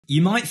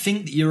You might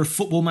think that you're a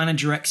football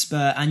manager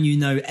expert and you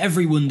know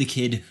every Wonder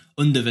Kid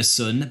under the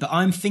sun, but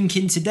I'm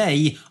thinking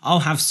today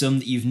I'll have some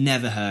that you've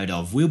never heard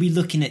of. We'll be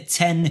looking at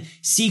 10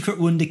 secret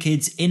Wonder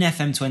Kids in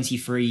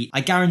FM23. I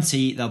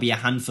guarantee there'll be a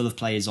handful of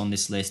players on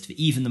this list that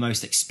even the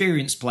most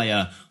experienced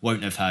player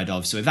won't have heard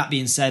of. So with that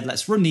being said,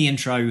 let's run the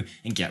intro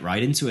and get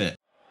right into it.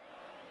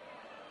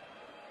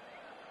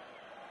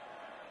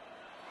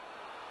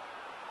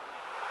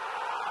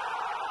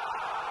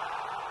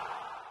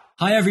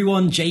 Hi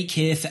everyone, Jake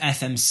here for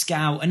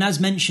FMSCOUT, and as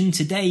mentioned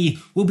today,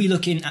 we'll be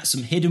looking at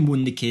some hidden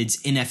Wonder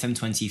Kids in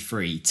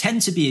FM23, 10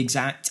 to be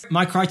exact.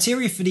 My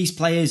criteria for these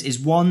players is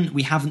 1,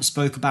 we haven't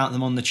spoke about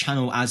them on the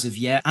channel as of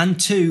yet, and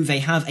 2, they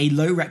have a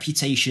low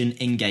reputation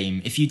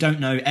in-game. If you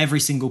don't know, every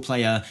single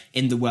player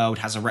in the world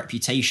has a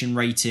reputation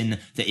rating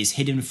that is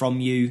hidden from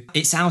you.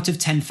 It's out of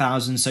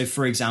 10,000, so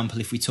for example,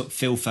 if we took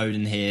Phil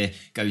Foden here,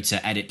 go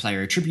to edit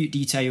player attribute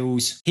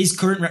details, his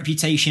current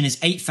reputation is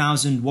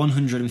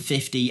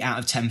 8,150 out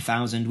of 10,000.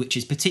 Which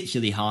is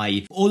particularly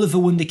high. All of the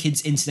Wonder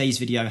Kids in today's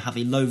video have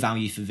a low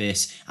value for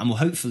this and will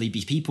hopefully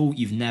be people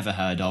you've never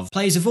heard of.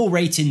 Players of all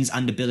ratings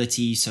and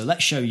abilities, so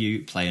let's show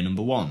you player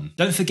number 1.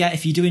 Don't forget,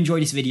 if you do enjoy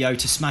this video,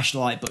 to smash the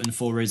like button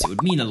for us, it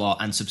would mean a lot,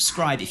 and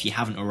subscribe if you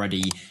haven't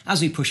already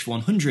as we push for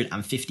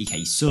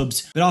 150k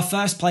subs. But our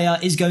first player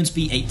is going to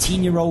be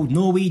 18-year-old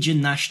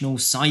Norwegian national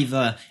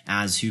Seiver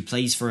Az, who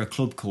plays for a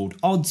club called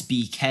Odds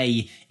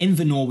BK in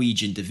the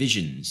Norwegian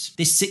divisions.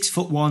 This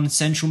 6'1"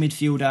 central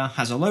midfielder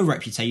has a low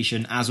reputation,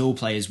 as all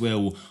players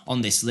will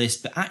on this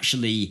list, but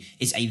actually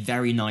is a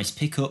very nice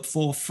pickup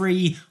for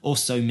 £3 or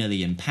so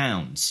million.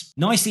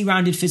 Nicely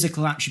rounded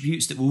physical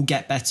attributes that will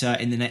get better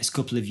in the next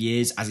couple of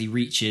years as he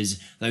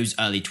reaches those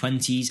early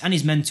 20s, and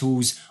his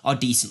mentals are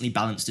decently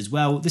balanced as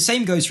well. The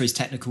same goes for his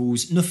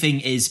technicals. Nothing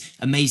is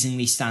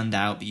amazingly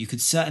standout, but you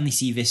could certainly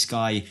see this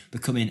guy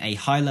becoming a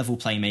high-level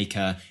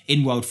playmaker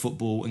in world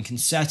football and can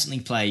certainly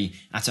play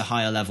at a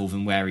higher level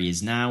than where he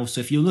is now.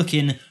 So if you're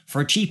looking for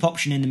a cheap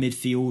option in the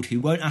midfield who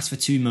won't ask for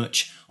too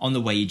much on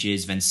the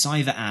wages, then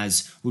Seiver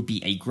Az would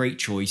be a great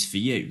choice for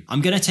you.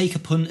 I'm going to take a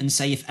punt and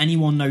say if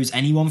anyone knows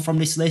anyone from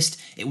this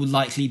list, it would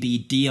likely be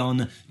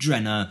Dion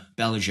Drenner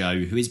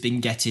Beljo, who has been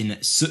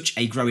getting such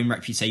a growing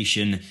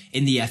reputation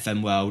in the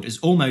FM world as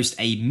almost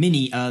a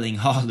mini Erling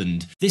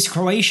Haaland. This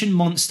Croatian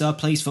monster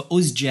plays for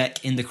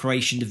Uzbek in the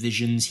Croatian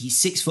divisions. He's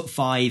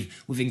 6'5"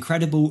 with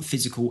incredible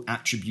physical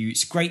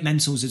attributes, great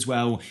mentals as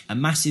well, a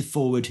massive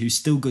forward who's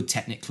still good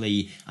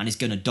technically and is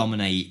going to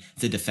dominate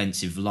the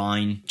defensive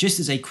line. Just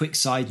as a quick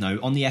side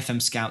note, on the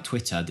FMSCOUT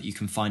Twitter that you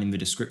can find in the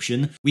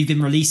description, we've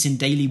been releasing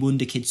daily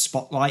Wonder Kids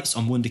spotlights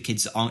on Wonder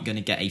Kids that aren't going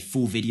to get a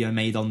full video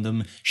made on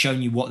them,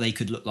 showing you what they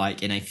could look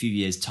like in a few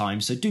years'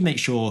 time, so do make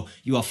sure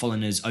you are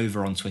following us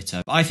over on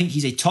Twitter. But I think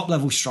he's a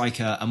top-level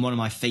striker and one of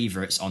my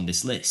favourites on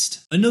this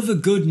list. Another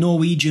good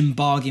Norwegian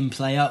bargain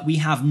player, we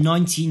have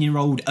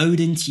 19-year-old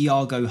Odin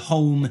Thiago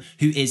Holm,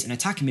 who is an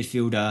attacking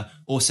midfielder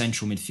or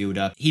central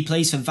midfielder. He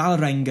plays for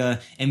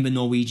Vålerenga in the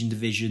Norwegian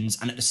divisions,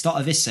 and at the start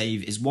of this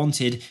save is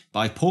wanted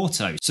by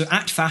Porto. So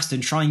act fast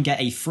and try and get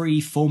a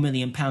free £4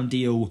 million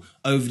deal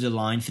over the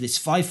line for this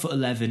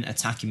 5'11"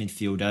 attacking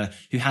midfielder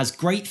who has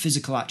great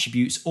physical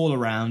attributes all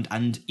around,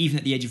 and even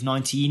at the age of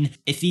 19,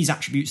 if these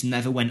attributes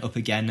never went up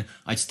again,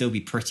 I'd still be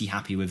pretty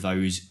happy with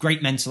those.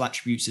 Great mental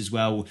attributes as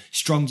well,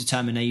 strong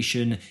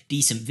determination,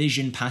 decent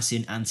vision,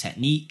 passing and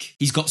technique.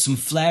 He's got some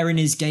flair in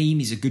his game,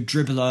 he's a good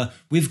dribbler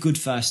with good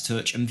first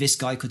touch, and this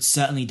guy could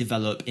certainly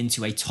develop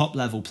into a top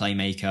level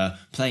playmaker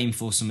playing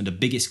for some of the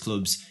biggest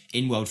clubs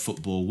in world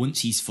football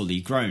once he's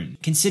fully grown.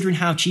 Considering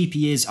how cheap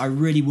he is, I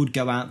really would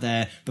go out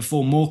there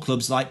before more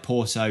clubs like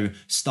Porto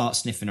start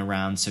sniffing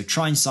around, so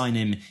try and sign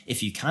him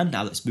if you can.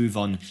 Now let's move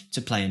on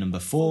to player number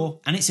 4,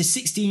 and it's a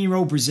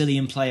 16-year-old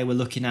Brazilian player we're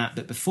looking at,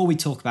 but before we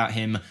talk about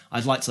him,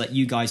 I'd like to let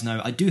you guys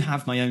know I do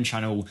have my own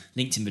channel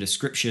linked in the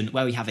description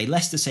where we have a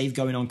Leicester save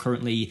going on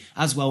currently,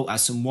 as well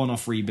as some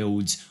one-off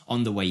rebuilds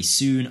on the way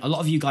soon. A lot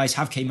of you guys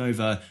have came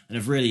over and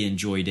have really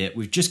enjoyed it.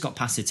 We've just got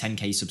past the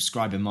 10k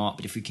subscriber mark,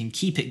 but if we can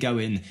keep it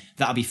going,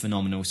 that'll be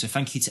phenomenal. So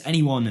thank you to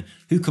anyone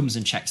who comes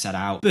and checks that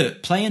out.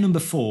 But player number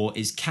 4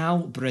 is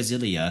Cal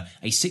Brasilia,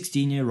 a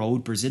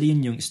 16-year-old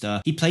Brazilian youngster.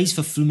 He plays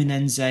for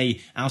Fluminense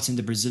out in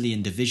the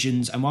Brazilian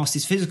divisions, and whilst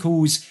his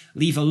physicals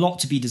leave a lot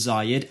to be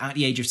desired, at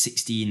the age of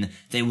 16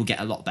 they will get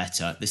a lot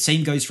better. The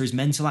same goes for his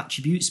mental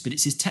attributes, but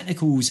it's his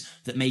technicals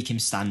that make him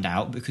stand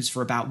out, because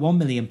for about £1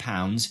 million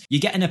you're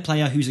getting a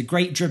player who's a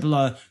great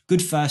dribbler,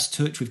 good first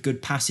touch with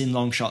good passing,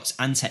 long shots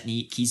and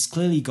technique. He's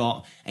clearly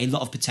got a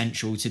lot of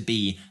potential to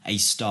be a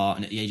star,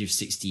 and at the age of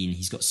 16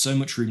 he's got so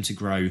much room to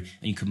grow, and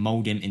you can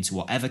mould him into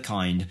whatever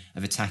kind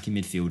of attacking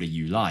midfielder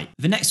you like.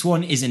 The next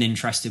one is an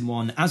interesting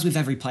one. As with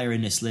every player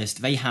in this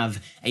list, they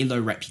have a low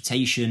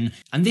reputation,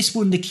 and this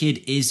Wonder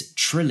Kid is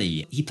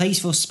Trilly. He plays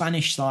for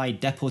Spanish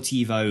side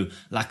Deportivo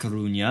La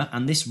Coruña,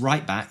 and this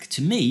right back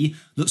to me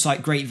looks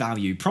like great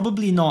value.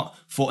 Probably not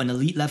for an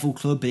elite level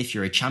club, but if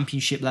you're a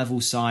championship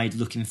level side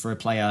looking for a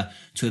player striker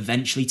to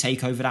eventually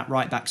take over that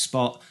right back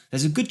spot,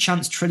 there's a good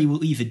chance Trilly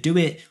will either do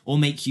it or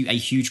make you a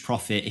huge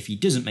profit if he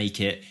doesn't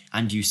make it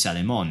and you sell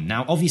him on.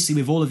 Now, obviously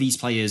with all of these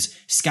players,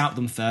 scout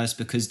them first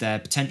because their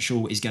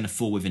potential is going to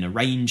fall within a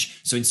range.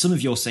 So in some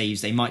of your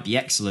saves, they might be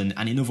excellent,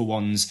 and in other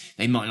ones,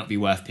 they might not be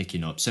worth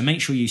picking up. So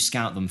make sure you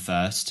scout them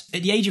first.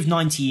 At the age of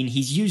 19,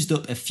 he's used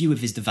up a few of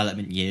his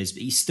development years,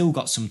 but he's still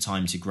got some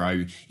time to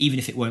grow, even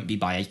if it won't be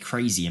by a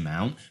crazy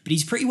amount. But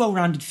he's pretty well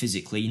rounded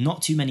physically,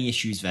 not too many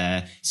issues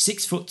there.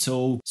 6 foot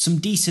tall, some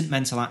decent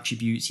mental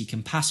attributes, he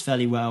can pass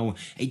fairly well,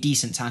 a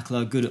decent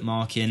tackler, good at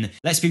marking.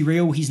 Let's be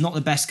real, he's not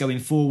the best going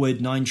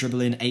forward, 9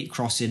 dribbling, 8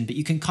 crossing, but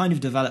you can kind of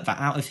develop that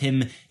out of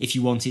him if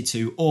you wanted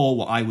to, or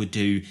what I would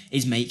do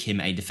is make him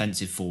a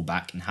defensive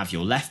fullback and have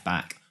your left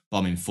back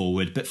bombing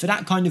forward. But for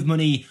that kind of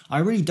money, I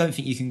really don't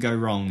think you can go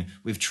wrong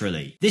with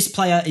Trilly. This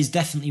player is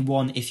definitely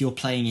one if you're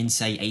playing in,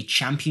 say, a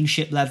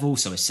championship level,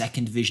 so a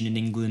second division in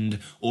England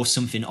or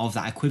something of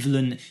that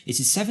equivalent. It's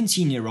a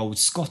 17-year-old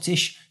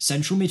Scottish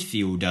central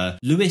midfielder,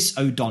 Lewis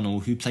O'Donnell,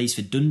 who plays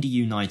for Dundee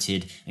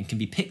United and can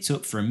be picked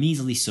up for a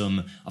measly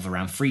sum of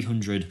around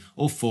 £300,000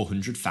 or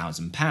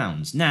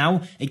 £400,000.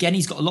 Now, again,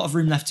 he's got a lot of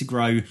room left to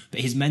grow,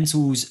 but his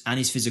mentals and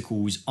his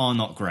physicals are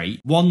not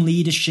great. 1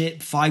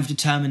 leadership, 5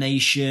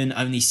 determination,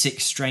 only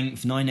 6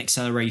 strength, 9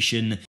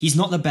 acceleration. He's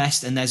not the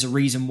best, and there's a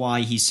reason why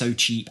he's so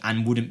cheap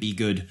and wouldn't be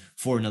good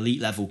for an elite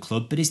level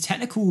club, but his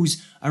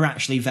technicals are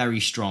actually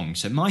very strong.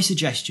 So my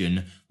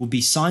suggestion would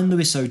be sign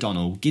Lewis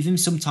O'Donnell, give him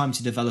some time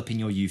to develop in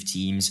your youth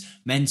teams,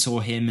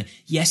 mentor him.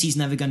 Yes, he's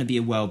never going to be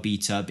a world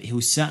beater, but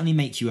he'll certainly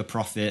make you a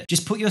profit.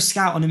 Just put your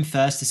scout on him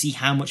first to see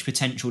how much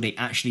potential they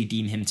actually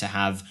deem him to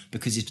have,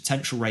 because his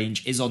potential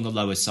range is on the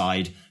lower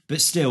side. But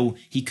still,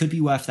 he could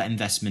be worth that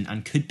investment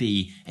and could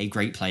be a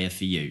great player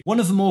for you. One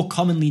of the more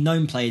commonly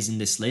known players in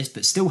this list,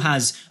 but still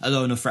has a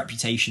low enough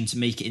reputation to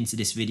make it into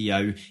this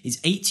video,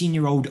 is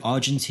 18-year-old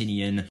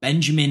Argentinian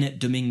Benjamin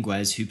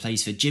Dominguez, who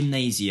plays for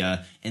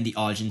Gimnasia in the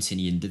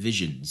Argentinian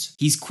divisions.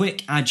 He's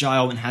quick,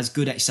 agile, and has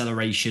good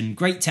acceleration,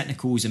 great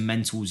technicals and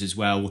mentals as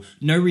well.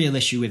 No real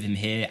issue with him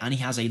here, and he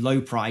has a low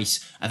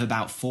price of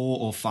about £4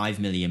 or £5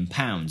 million.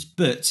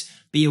 But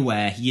be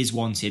aware, he is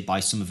wanted by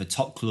some of the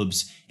top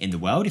clubs in the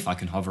world. If I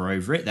can hover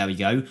over it, there we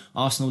go.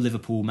 Arsenal,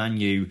 Liverpool, Man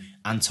U,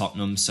 and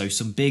Tottenham. So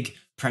some big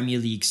Premier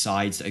League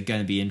sides that are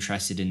going to be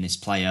interested in this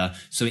player.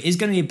 So it is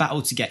going to be a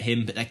battle to get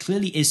him, but there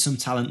clearly is some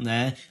talent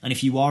there. And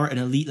if you are at an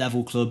elite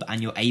level club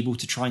and you're able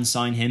to try and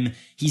sign him,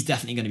 he's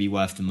definitely going to be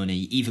worth the money,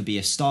 either be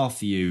a star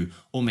for you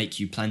or make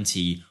you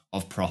plenty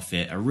of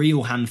profit. A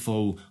real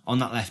handful on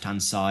that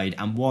left-hand side,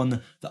 and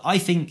one that I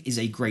think is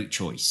a great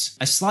choice.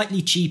 A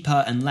slightly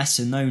cheaper and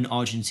lesser known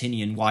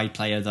Argentinian wide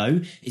player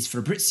though is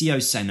Fabrizio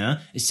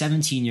Senna, a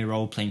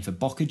 17-year-old playing for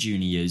Boca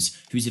Juniors,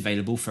 who's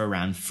available for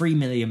around £3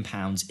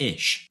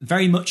 million-ish.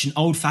 Very much an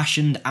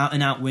old-fashioned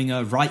out-and-out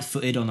winger,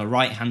 right-footed on the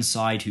right-hand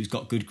side, who's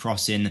got good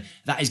crossing.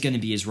 That is going to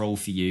be his role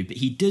for you, but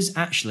he does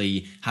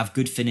actually have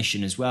good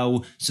finishing as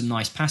well, some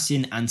nice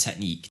passing and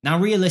technique. Now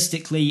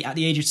realistically, at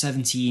the age of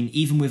 17,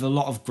 even with a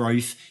lot of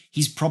growth,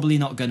 he's probably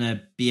not going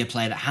to be a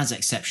player that has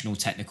exceptional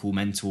technical,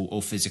 mental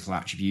or physical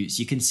attributes.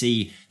 You can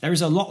see there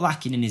is a lot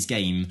lacking in his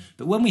game,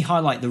 but when we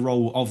highlight the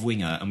role of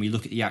winger and we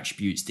look at the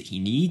attributes that he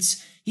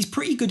needs, he's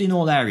pretty good in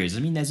all areas. I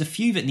mean, there's a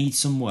few that need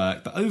some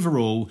work, but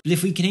overall,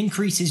 if we can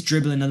increase his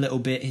dribbling a little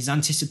bit, his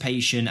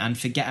anticipation, and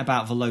forget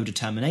about the low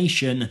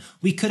determination,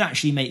 we could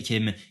actually make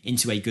him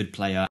into a good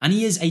player, and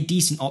he is a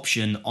decent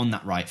option on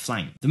that right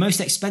flank. The most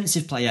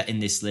expensive player in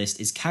this list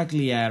is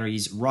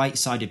Cagliari's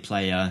right-sided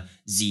player,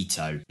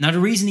 Zito. Now, the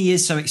reason he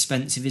is so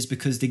expensive is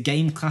because the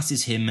game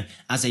classes him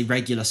as a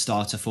regular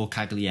starter for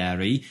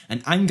Cagliari, an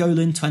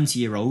Angolan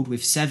 20-year-old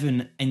with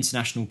 7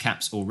 international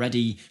caps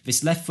already.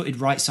 This left-footed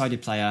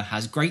right-sided player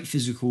has great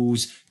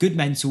physicals, good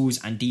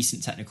mentals, and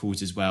decent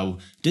technicals as well.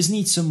 Does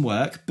need some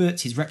work,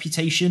 but his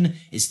reputation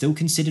is still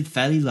considered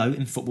fairly low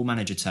in Football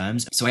Manager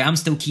terms, so I am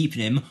still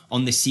keeping him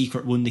on this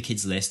Secret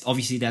Wonderkids list.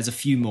 Obviously, there's a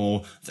few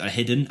more that are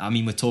hidden. I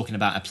mean, we're talking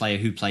about a player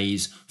who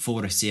plays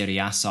for a Serie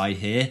A side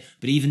here,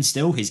 but even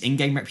still, his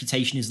in-game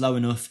reputation is low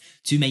enough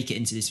to make it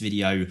into this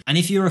video. And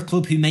if you're a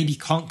club who maybe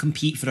can't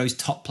compete for those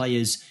top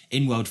players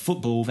in world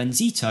football, then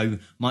Zito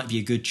might be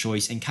a good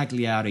choice, and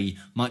Cagliari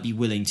might be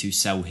willing to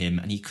sell him,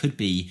 and he could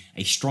be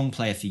a strong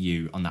player for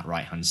you on that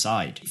right hand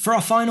side. For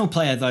our final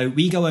player though,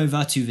 we go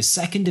over to the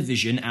second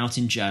division out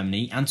in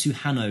Germany and to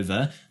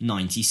Hannover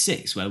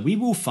 96, where we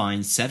will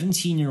find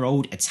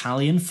 17-year-old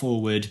Italian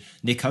forward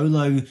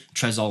Nicolo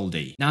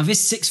Tresoldi. Now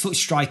this 6-foot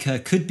striker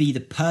could be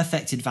the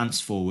perfect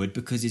advanced forward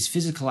because his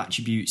physical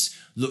attributes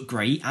look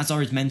great, as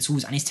are his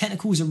mentals, and his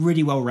technicals are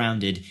really well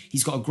rounded.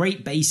 He's got a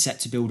great base set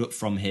to build up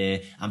from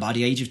here, and by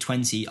the age of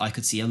 20 I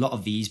could see a lot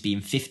of these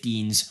being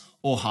 15s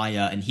or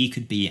higher, and he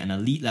could be an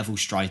elite level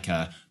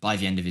striker by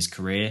the end of his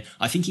career.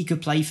 I think he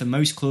could play for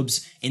most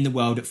clubs in the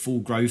world at full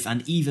growth,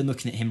 and even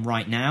looking at him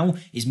right now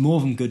is more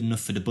than good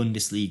enough for the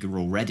Bundesliga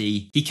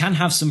already. He can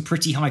have some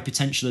pretty high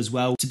potential as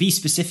well. To be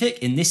specific,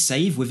 in this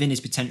save, within his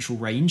potential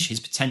range, his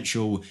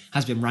potential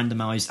has been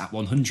randomised at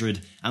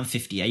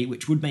 158,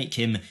 which would make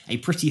him a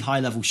pretty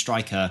high-level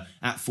striker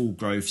at full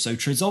growth. So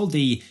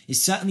Tresoldi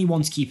is certainly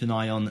one to keep an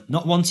eye on.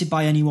 Not wanted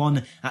by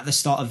anyone at the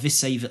start of this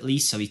save at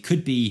least, so he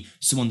could be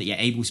someone that you're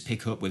able to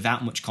pick up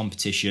without much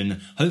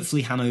competition.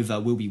 Hopefully Hanover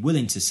will be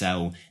willing to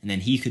sell, and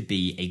then he could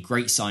be a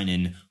great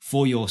signing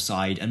for your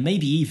side, and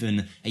maybe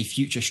even a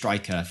future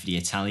striker for the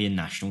Italian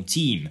national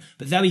team.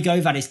 But there we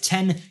go, that is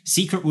 10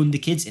 Secret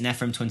Wonderkids in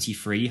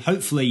FM23.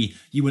 Hopefully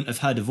you wouldn't have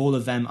heard of all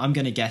of them. I'm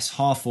going to guess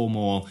half or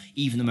more,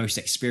 even the most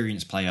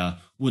experienced player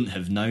wouldn't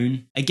have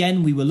known.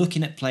 Again, we were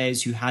looking at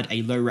players who had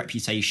a low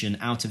reputation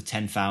out of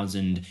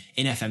 10,000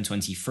 in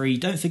FM23.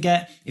 Don't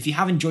forget, if you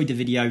have enjoyed the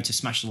video, to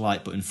smash the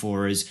like button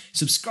for us,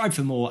 subscribe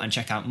for more, and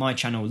check out my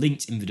channel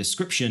linked in the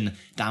description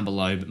down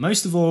below. But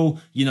most of all,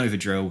 you know the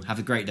drill. Have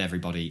a great day,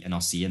 everybody, and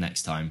I'll see you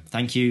next time.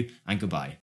 Thank you, and goodbye.